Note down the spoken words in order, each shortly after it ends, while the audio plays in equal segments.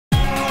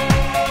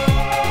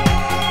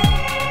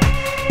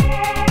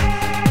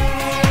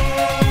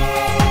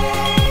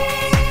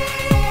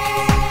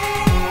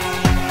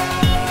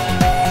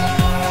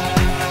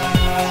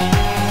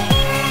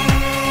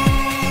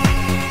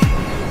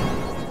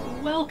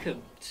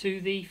Welcome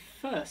to the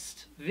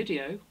first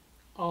video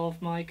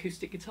of my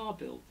acoustic guitar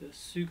build, the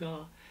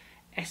SuGar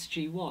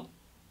SG1.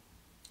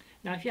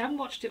 Now if you haven't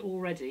watched it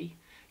already,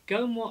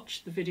 go and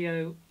watch the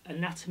video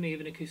Anatomy of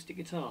an Acoustic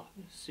Guitar,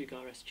 the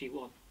SuGar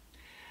SG1.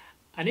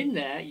 And in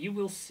there you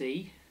will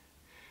see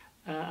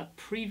a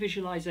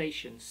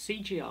pre-visualization,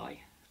 CGI,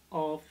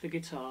 of the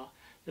guitar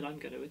that I'm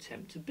going to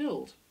attempt to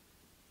build.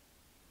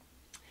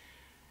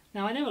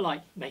 Now I never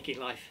like making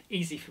life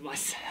easy for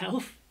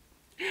myself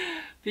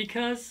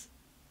because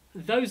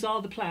those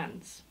are the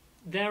plans.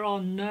 There are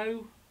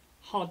no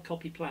hard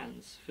copy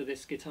plans for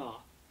this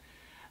guitar.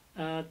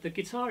 The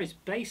guitar is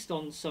based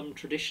on some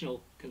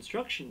traditional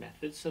construction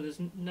methods, so there's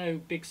no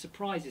big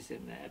surprises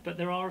in there, but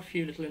there are a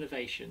few little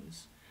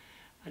innovations,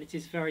 and it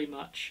is very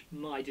much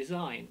my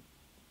design.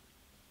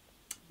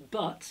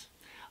 But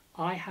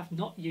I have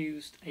not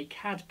used a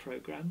CAD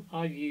program,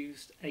 I've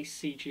used a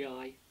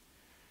CGI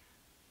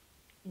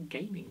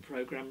gaming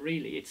program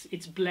really. It's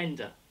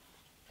Blender.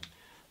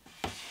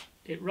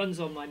 It runs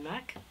on my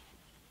Mac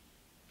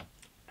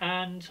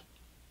and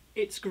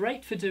it's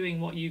great for doing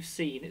what you've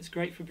seen. It's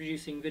great for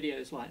producing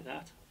videos like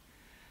that,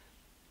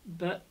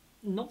 but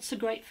not so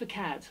great for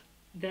CAD.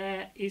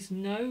 There is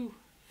no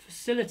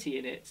facility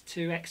in it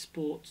to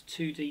export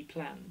 2D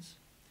plans,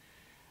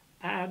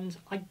 and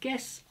I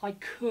guess I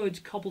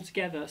could cobble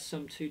together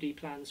some 2D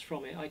plans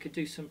from it. I could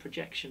do some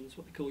projections,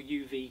 what they call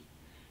UV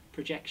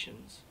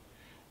projections,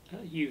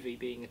 UV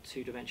being a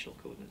two-dimensional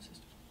coordinate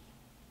system.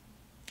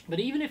 But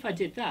even if I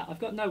did that, I've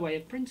got no way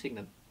of printing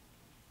them.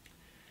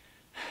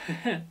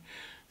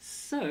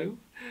 So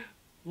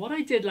what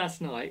I did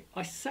last night,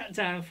 I sat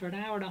down for an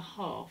hour and a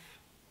half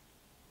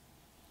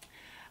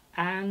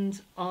and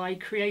I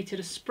created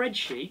a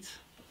spreadsheet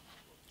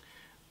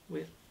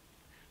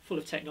full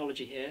of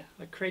technology here.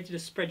 I created a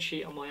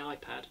spreadsheet on my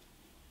iPad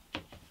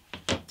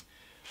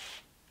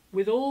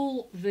with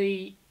all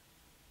the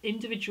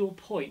individual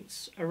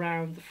points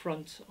around the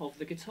front of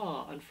the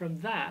guitar, and from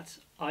that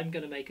I'm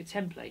going to make a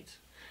template.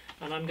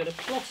 And I'm going to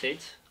plot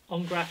it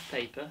on graph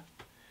paper,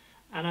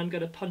 and I'm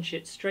going to punch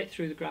it straight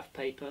through the graph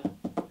paper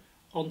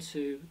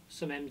onto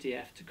some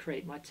MDF to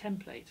create my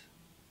template.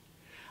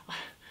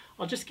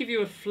 I'll just give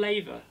you a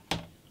flavour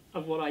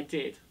of what I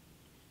did.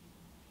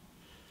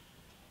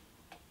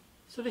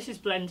 So this is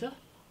Blender.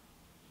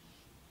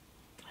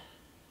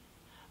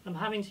 I'm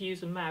having to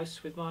use a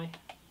mouse with my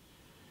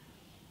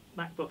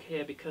MacBook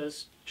here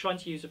because trying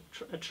to use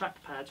a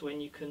trackpad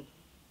when you can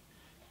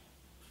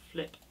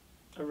flip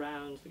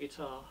around the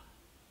guitar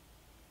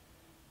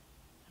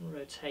and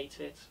rotate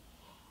it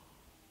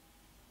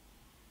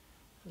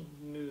and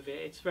move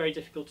it, it's very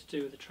difficult to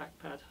do with a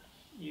trackpad.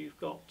 You've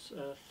got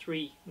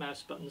 3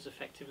 mouse buttons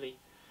effectively,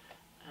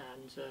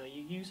 and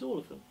you use all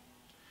of them,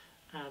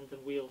 and the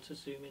wheel to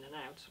zoom in and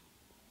out,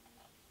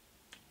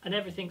 and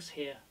everything's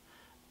here,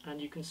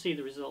 and you can see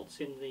the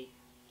results in the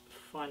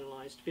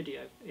finalized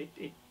video.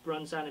 It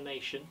runs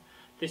animation.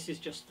 This is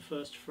just the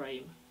first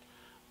frame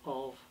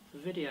of the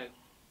video,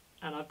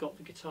 and I've got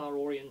the guitar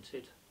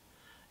oriented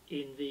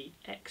in the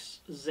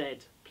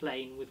XZ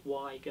plane with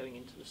Y going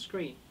into the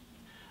screen.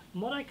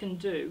 And what I can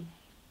do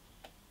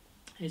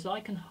is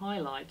I can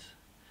highlight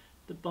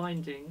the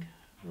binding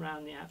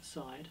around the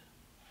outside,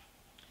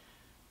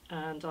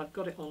 and I've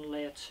got it on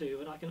layer 2,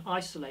 and I can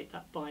isolate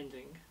that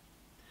binding.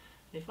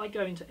 If I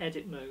go into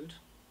edit mode,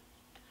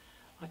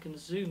 I can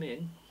zoom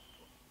in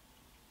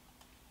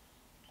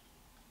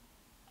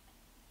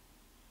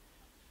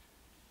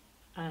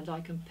and I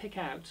can pick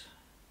out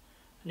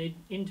an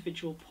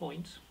individual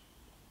point,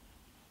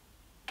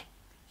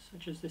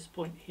 such as this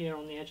point here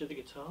on the edge of the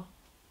guitar.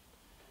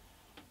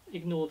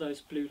 Ignore those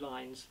blue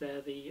lines,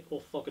 they're the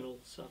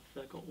orthogonals.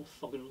 I've got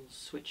orthogonals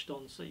switched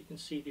on so you can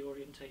see the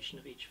orientation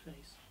of each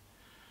face.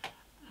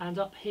 And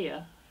up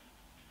here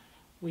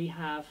we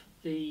have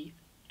the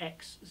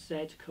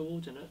XZ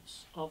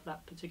coordinates of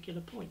that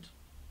particular point.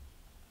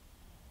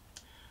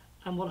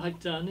 And what I've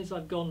done is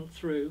I've gone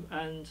through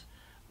and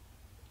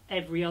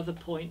every other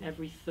point,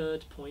 every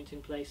third point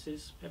in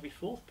places, every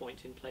fourth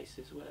point in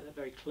places where they're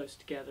very close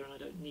together and I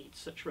don't need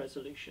such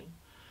resolution,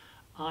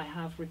 I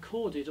have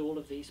recorded all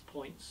of these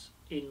points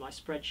in my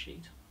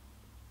spreadsheet,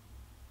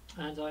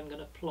 and I'm going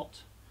to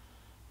plot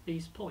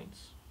these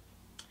points.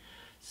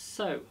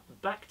 So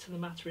back to the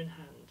matter in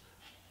hand.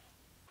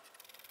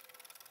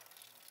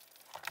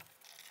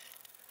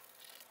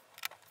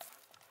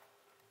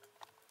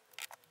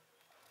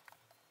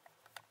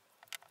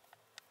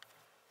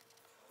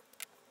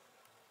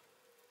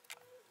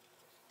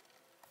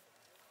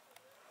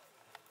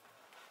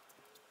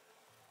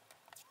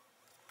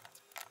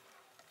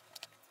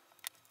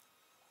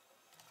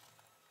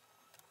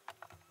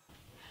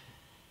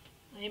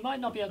 You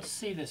might not be able to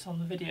see this on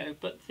the video,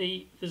 but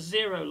the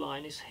 0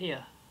 line is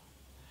here,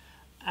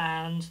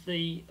 and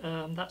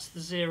that's the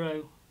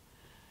 0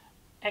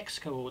 x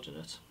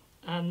coordinate,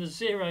 and the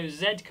 0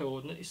 z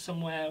coordinate is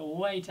somewhere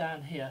way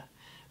down here.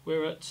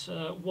 We're at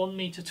 1.25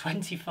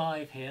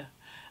 meters here.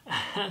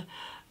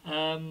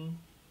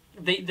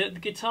 The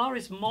guitar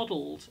is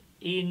modelled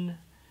in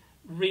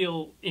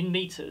real in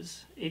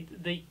meters.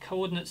 The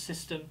coordinate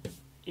system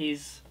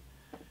is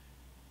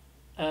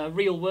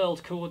real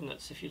world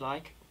coordinates, if you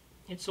like.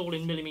 It's all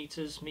in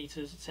millimeters,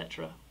 meters,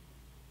 etc.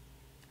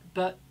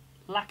 But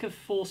lack of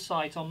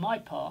foresight on my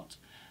part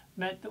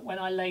meant that when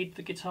I laid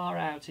the guitar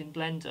out in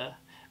Blender,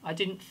 I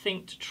didn't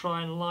think to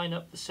try and line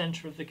up the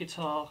center of the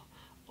guitar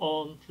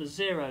on the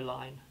 0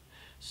 line.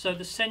 So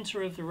the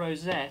center of the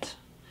rosette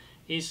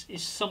is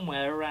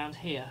somewhere around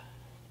here.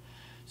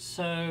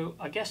 So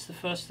I guess the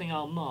first thing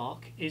I'll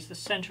mark is the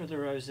center of the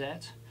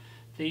rosette,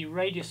 the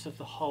radius of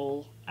the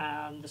hole,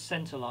 and the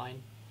center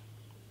line.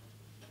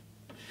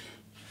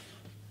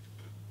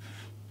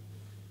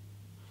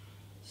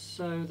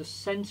 So the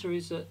center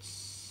is at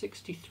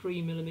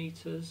 63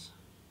 millimeters,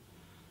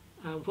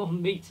 and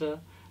 1 meter,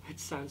 it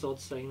sounds odd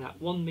saying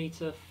that, 1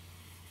 meter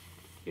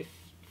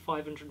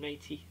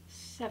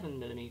 587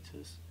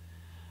 millimeters.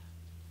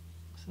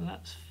 So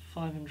that's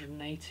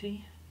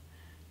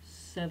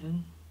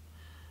 587,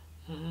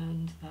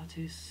 and that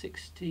is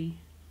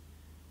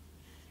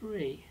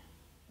 63.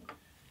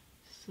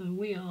 So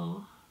we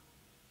are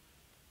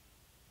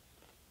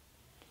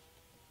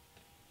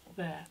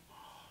there.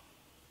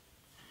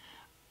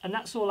 And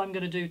that's all I'm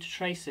going to do to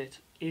trace it,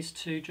 is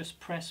to just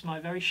press my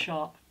very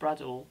sharp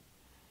brad awl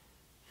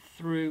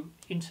through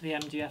into the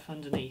MDF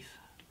underneath,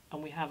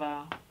 and we have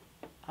our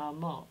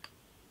mark.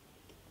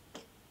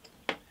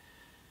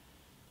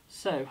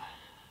 So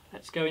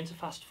let's go into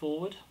fast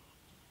forward,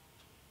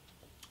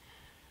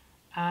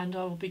 and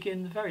I will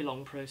begin the very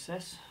long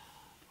process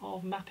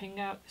of mapping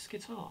out this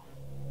guitar.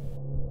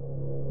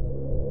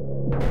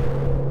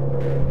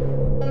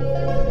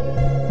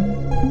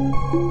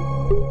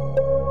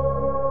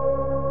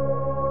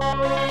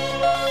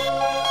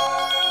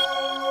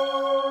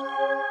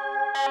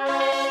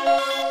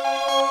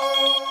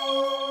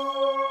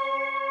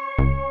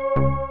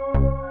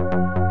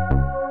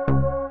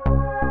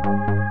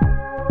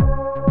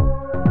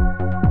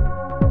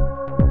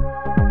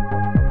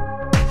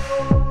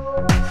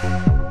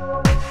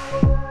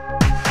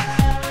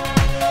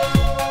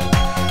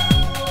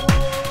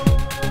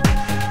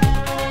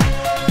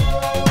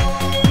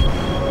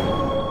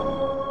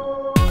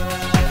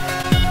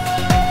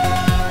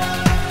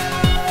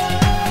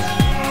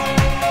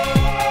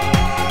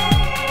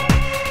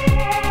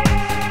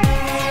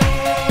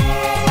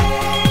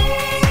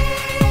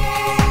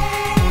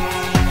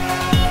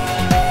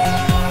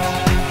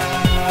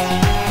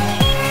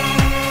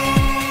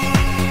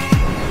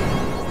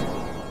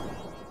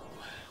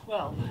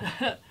 Well,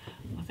 I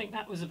think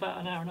that was about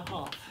an hour and a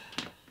half.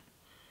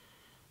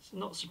 So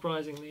not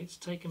surprisingly, it's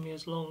taken me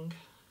as long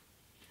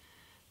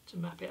to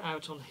map it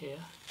out on here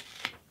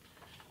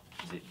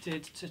as it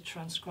did to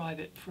transcribe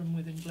it from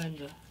within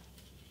Blender.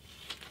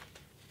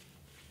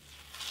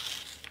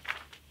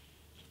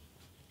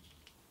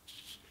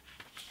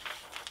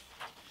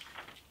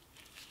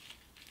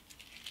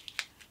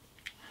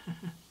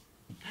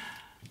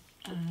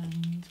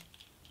 And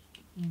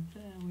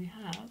there we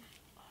have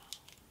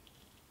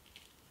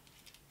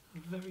a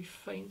very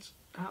faint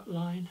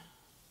outline,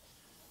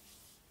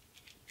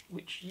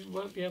 which you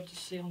won't be able to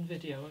see on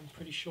video, I'm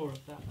pretty sure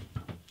of that.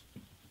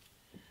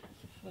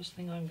 First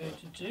thing I'm going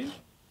to do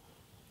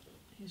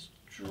is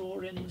draw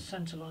in the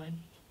centre line.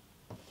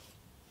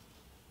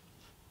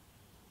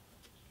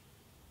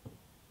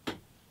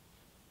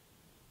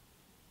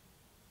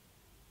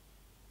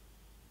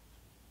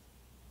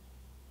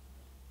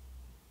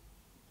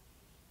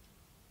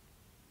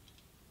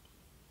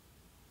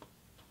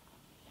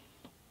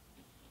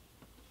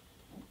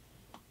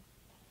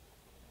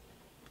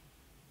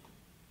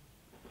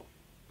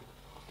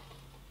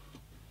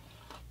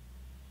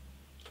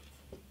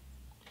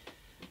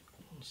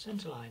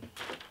 Centre line.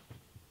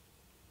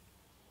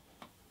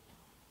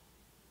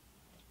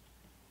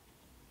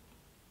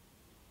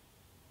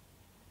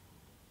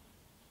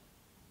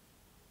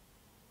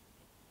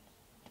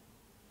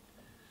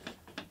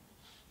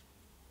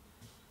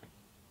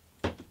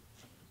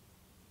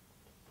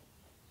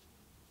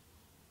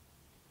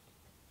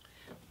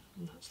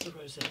 And that's the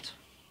rosette.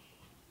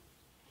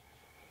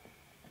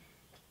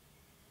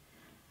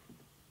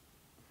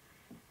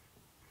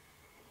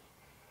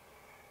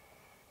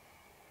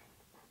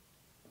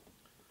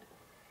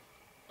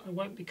 I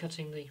won't be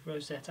cutting the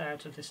rosette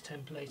out of this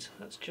template,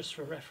 that's just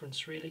for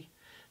reference really.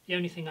 The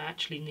only thing I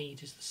actually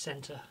need is the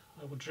centre.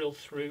 I will drill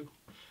through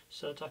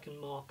so that I can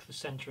mark the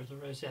centre of the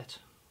rosette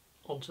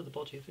onto the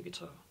body of the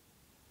guitar.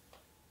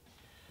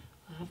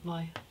 I have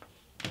my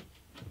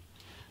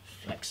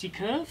flexi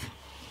curve.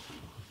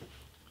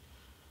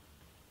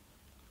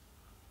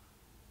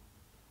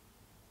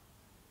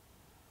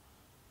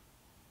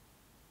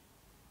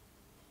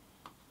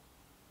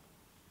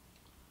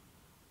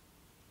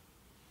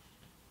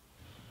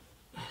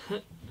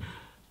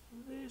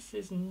 This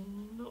is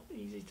not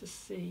easy to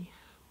see.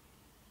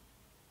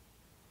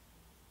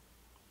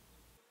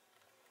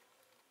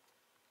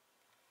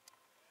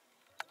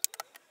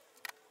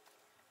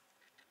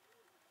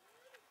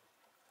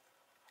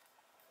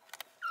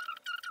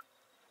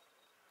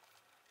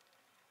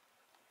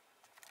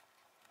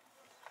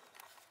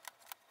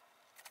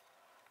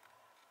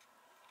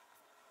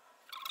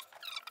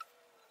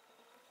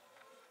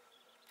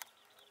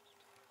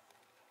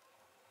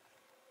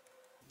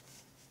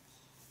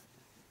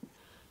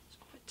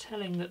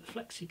 telling that the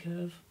flexi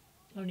curve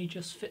only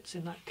just fits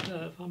in that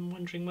curve. I'm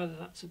wondering whether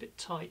that's a bit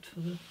tight for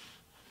the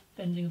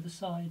bending of the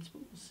sides,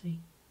 but we'll see.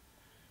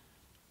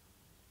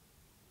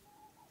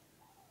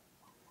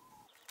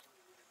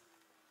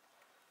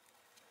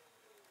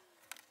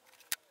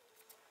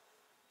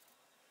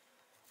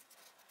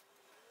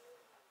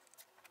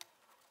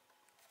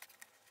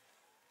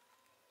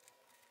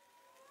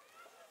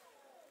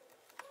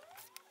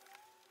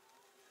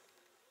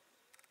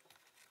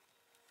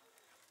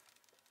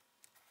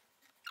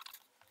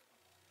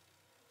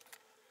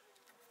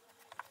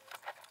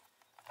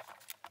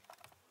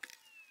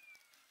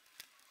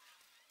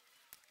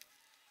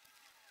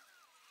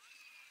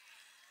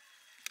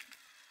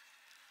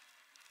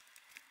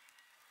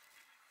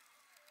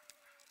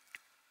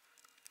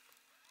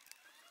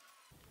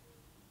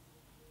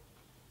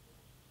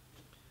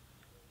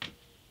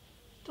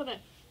 Done it.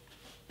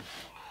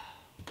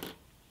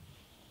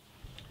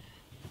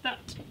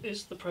 That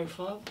is the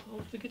profile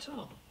of the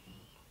guitar.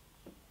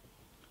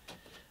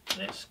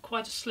 And it's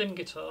quite a slim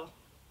guitar.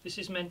 This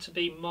is meant to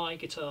be my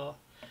guitar,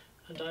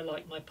 and I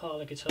like my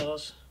parlour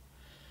guitars,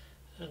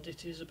 and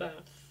it is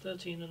about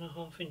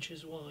 13.5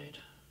 inches wide.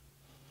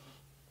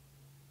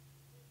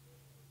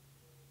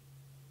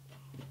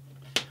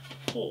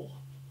 Or,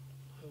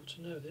 I ought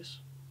to know this,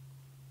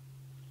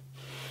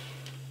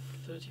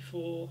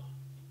 34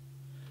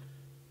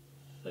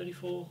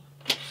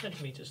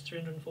 centimetres,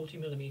 340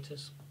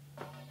 millimetres.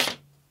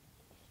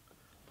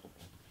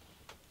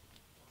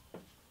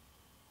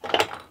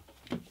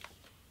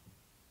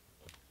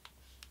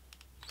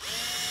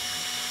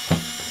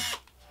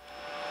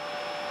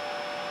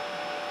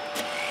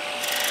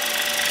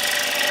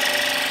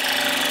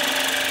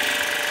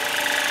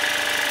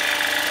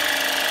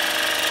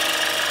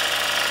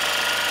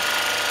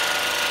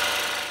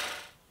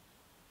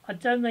 I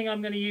don't think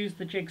I'm going to use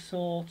the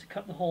jigsaw to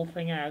cut the whole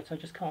thing out. I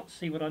just can't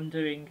see what I'm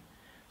doing.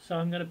 So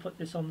I'm going to put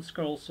this on the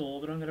scroll saw,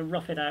 but I'm going to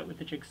rough it out with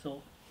the jigsaw.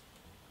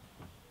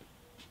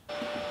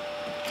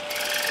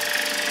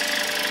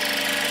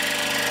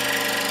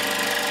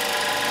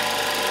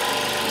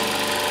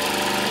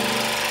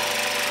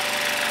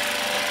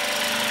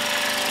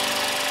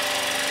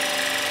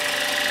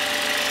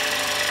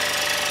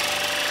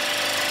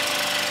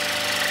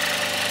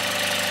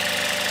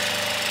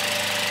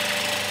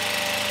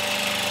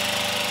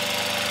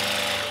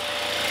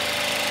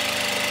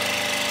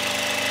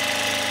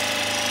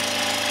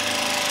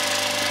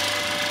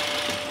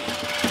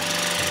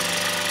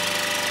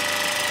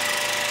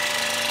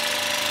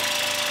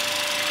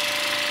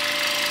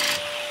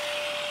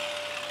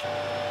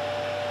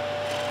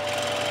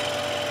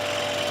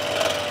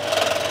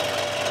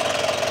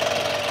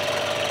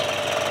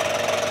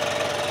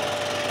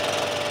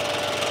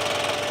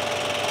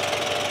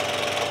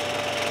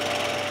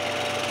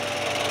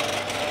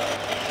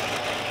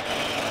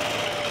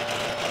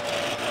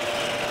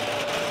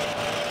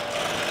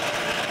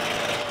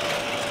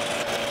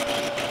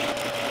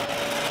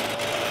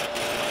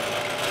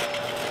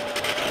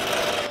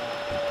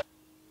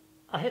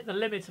 I hit the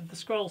limit of the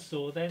scroll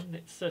saw then.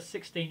 It's a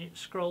 16-inch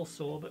scroll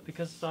saw, but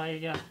because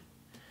I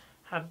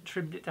hadn't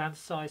trimmed it down to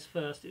size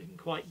first, it didn't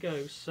quite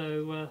go,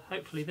 so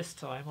hopefully this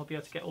time I'll be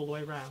able to get all the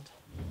way round.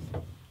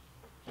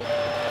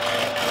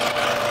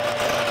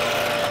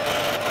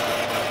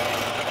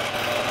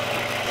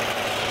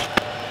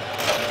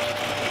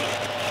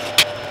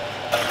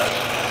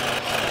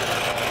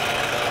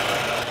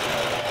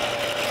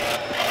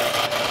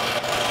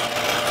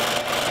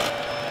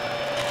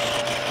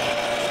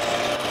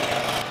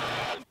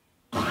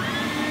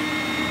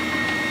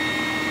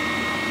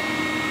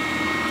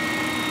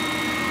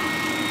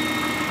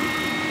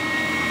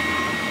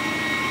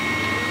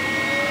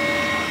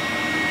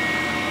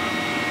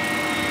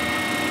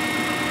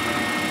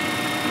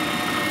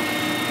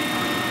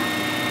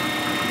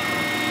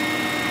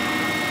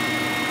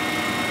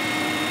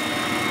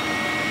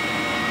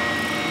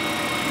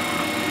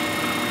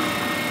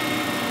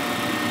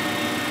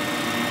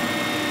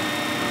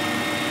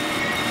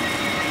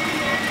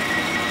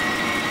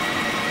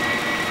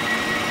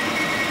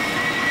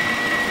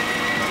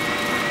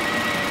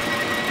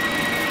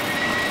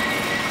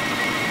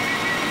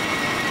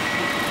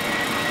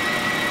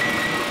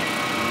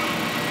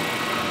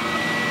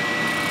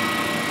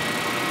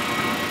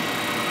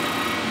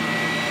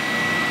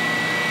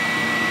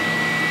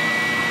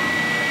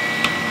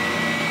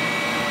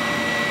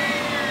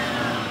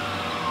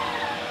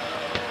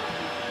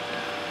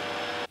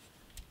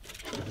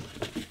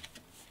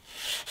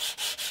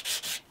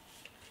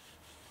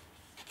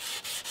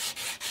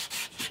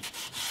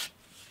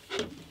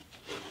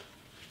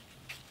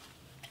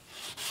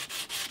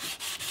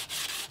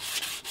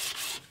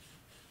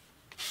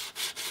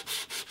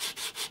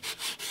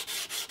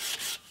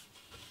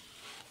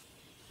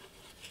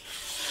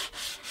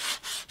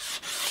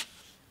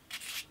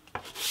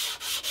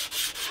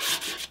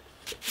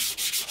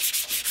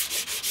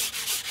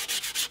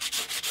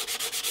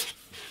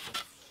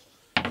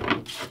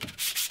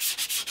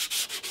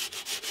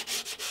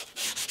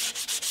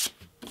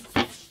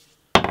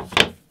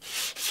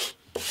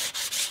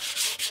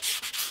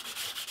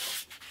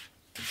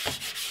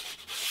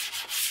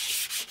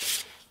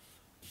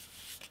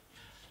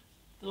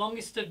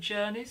 longest of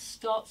journeys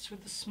starts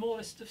with the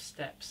smallest of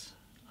steps.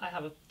 I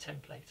have a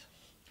template.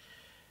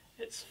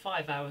 It's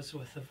 5 hours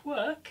worth of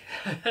work,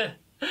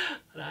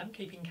 and I'm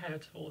keeping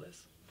count of all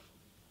this.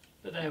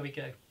 But there we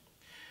go.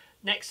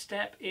 Next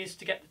step is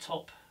to get the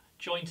top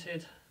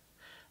jointed,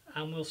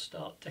 and we'll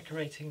start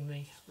decorating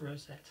the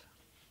rosette.